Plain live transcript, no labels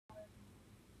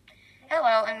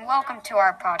Hello and welcome to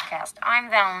our podcast. I'm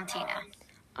Valentina.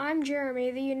 I'm Jeremy,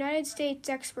 the United States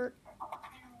expert.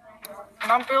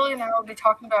 And I'm Billy, and I will be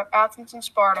talking about Athens and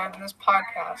Sparta in this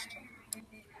podcast.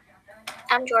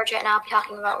 I'm Georgia, and I'll be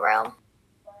talking about Rome.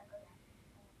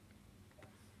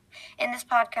 In this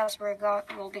podcast,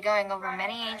 we'll be going over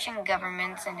many ancient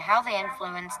governments and how they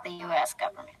influenced the U.S.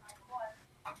 government.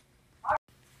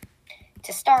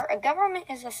 To start, a government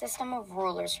is a system of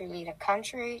rulers who lead a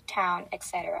country, town,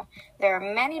 etc. There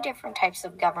are many different types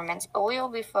of governments, but we will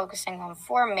be focusing on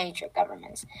four major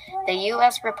governments: the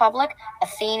U.S. Republic,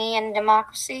 Athenian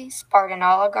democracy, Spartan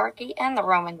oligarchy, and the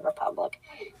Roman Republic.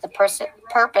 The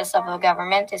purpose of the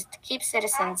government is to keep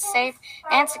citizens safe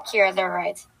and secure their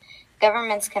rights.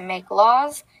 Governments can make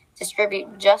laws,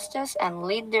 distribute justice, and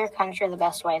lead their country the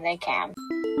best way they can.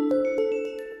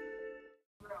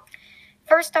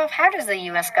 First off, how does the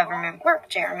U.S. government work,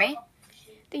 Jeremy?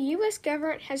 The U.S.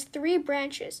 government has three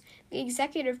branches: the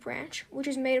executive branch, which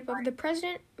is made up of the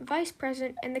president, vice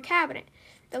president, and the cabinet.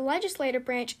 The legislative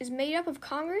branch is made up of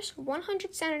Congress,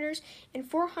 100 senators, and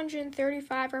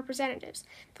 435 representatives.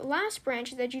 The last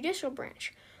branch is the judicial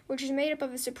branch, which is made up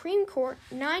of the Supreme Court,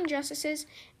 9 justices,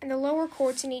 and the lower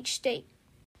courts in each state.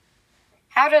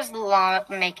 How does the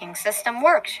lawmaking system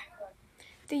work?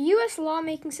 The U.S.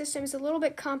 lawmaking system is a little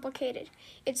bit complicated.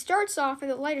 It starts off with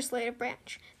the legislative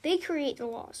branch. They create the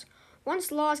laws.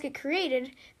 Once laws get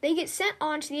created, they get sent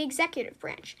on to the executive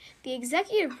branch. The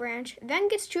executive branch then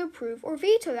gets to approve or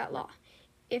veto that law.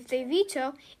 If they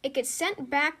veto, it gets sent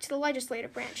back to the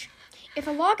legislative branch. If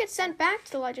a law gets sent back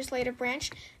to the legislative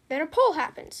branch, then a poll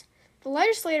happens. The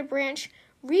legislative branch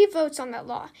re-votes on that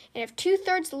law, and if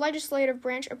 2/3 of the legislative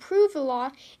branch approve the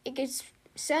law, it gets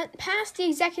sent past the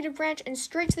executive branch and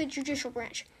straight to the judicial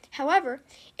branch. However,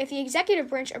 if the executive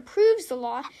branch approves the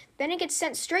law, then it gets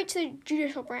sent straight to the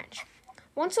judicial branch.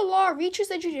 Once a law reaches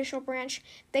the judicial branch,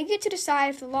 they get to decide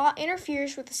if the law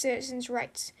interferes with the citizens'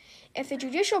 rights. If the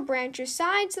judicial branch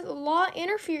decides that the law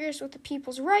interferes with the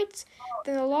people's rights,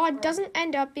 then the law doesn't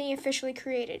end up being officially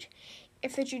created.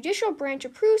 If the judicial branch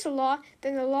approves the law,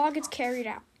 then the law gets carried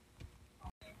out.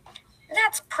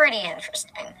 That's pretty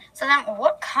interesting. So then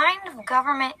what kind of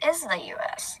government is the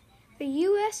U.S.? The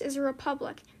U.S. is a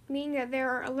republic, meaning that there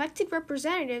are elected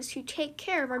representatives who take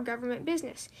care of our government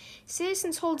business.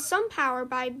 Citizens hold some power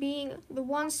by being the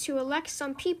ones to elect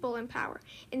some people in power,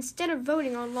 instead of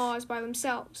voting on laws by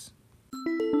themselves.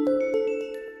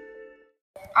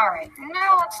 Alright,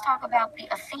 now let's talk about the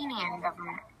Athenian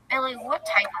government. Billy, what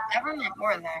type of government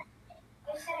were they?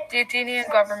 The Athenian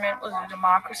government was a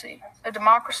democracy. A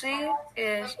democracy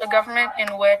is a government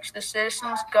in which the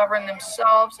citizens govern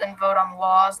themselves and vote on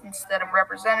laws instead of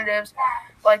representatives,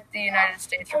 like the United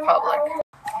States Republic.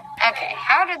 Okay,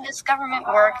 how did this government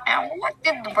work, and what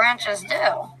did the branches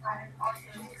do?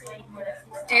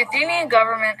 The Athenian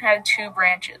government had 2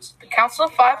 branches: the Council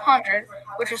of 500,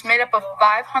 which was made up of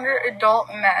 500 adult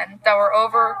men that were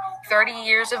over 30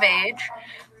 years of age,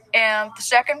 and the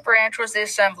second branch was the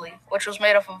Assembly, which was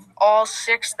made up of all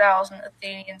 6,000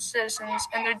 Athenian citizens,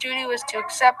 and their duty was to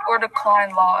accept or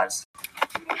decline laws.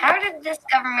 How did this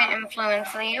government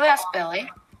influence the U.S.,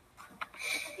 Billy?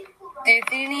 The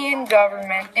Athenian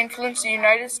government influenced the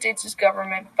United States'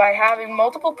 government by having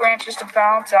multiple branches to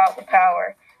balance out the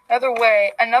power. Another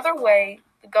way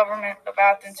the government of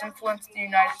Athens influenced the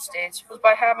United States was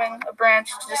by having a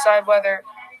branch to decide whether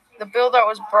the bill that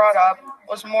was brought up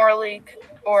was morally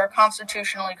or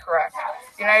constitutionally correct.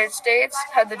 The United States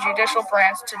had the judicial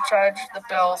branch to judge the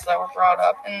bills that were brought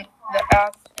up, and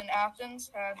Athens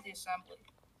had the Assembly.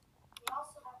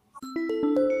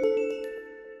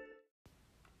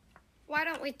 Why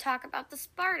don't we talk about the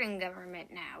Spartan government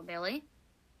now, Billy?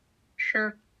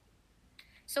 Sure.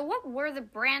 So what were the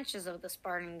branches of the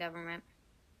Spartan government?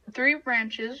 The 3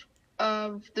 branches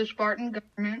of the Spartan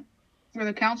government were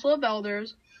the Council of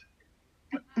Elders,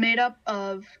 made up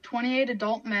of 28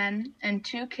 adult men and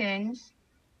 2 kings,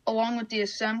 along with the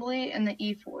Assembly and the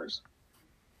ephors.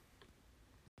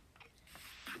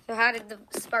 So how did the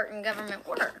Spartan government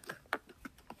work?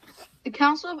 The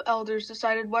Council of Elders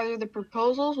decided whether the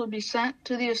proposals would be sent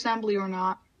to the Assembly or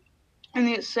not, and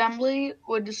the Assembly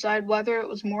would decide whether it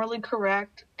was morally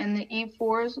correct, and the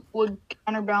ephors would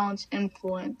counterbalance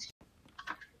influence.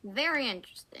 Very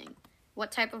interesting.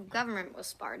 What type of government was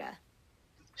Sparta?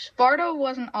 Sparta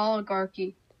was an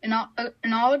oligarchy.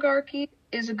 An oligarchy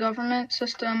is a government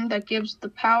system that gives the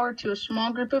power to a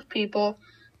small group of people,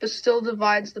 but still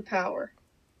divides the power.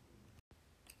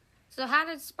 So how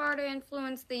did Sparta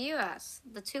influence the U.S.?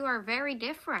 The two are very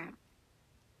different.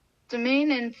 The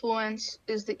main influence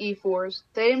is the ephors.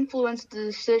 They influence the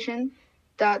decision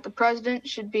that the president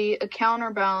should be a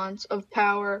counterbalance of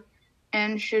power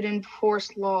and should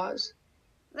enforce laws.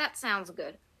 That sounds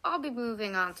good. I'll be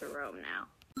moving on to Rome now.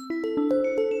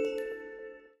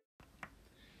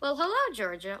 Well, hello,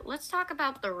 Georgia. Let's talk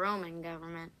about the Roman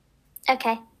government.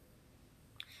 Okay.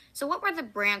 So what were the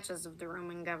branches of the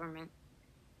Roman government?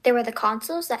 There were the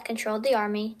consuls that controlled the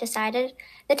army, decided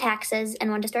the taxes,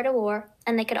 and when to start a war,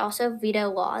 and they could also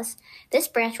veto laws. This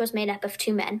branch was made up of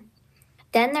 2 men.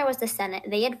 Then there was the Senate.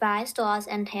 They advised laws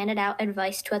and handed out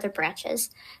advice to other branches.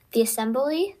 The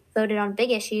Assembly voted on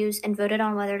big issues and voted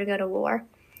on whether to go to war.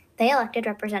 They elected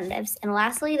representatives. And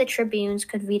lastly, the tribunes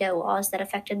could veto laws that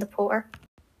affected the poor.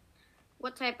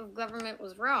 What type of government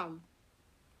was Rome?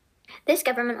 This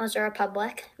government was a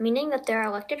republic, meaning that there are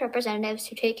elected representatives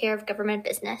who take care of government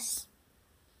business.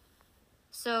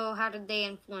 So how did they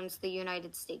influence the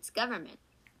United States government?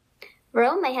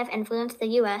 Rome may have influenced the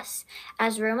U.S.,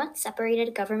 as Rome had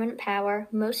separated government power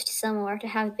most similar to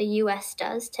how the U.S.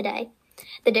 does today.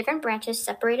 The different branches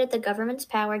separated the government's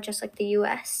power just like the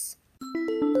U.S.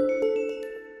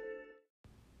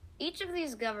 Each of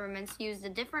these governments used the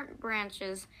different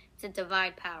branches to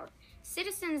divide power.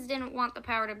 Citizens didn't want the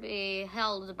power to be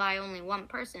held by only one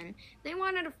person. They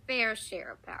wanted a fair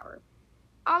share of power.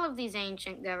 All of these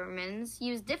ancient governments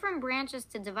used different branches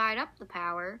to divide up the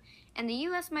power, and the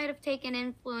U.S. might have taken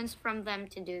influence from them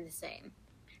to do the same.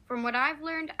 From what I've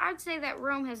learned, I'd say that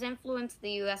Rome has influenced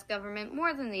the U.S. government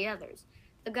more than the others.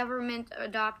 The government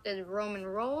adopted Roman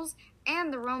rules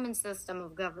and the Roman system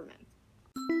of government.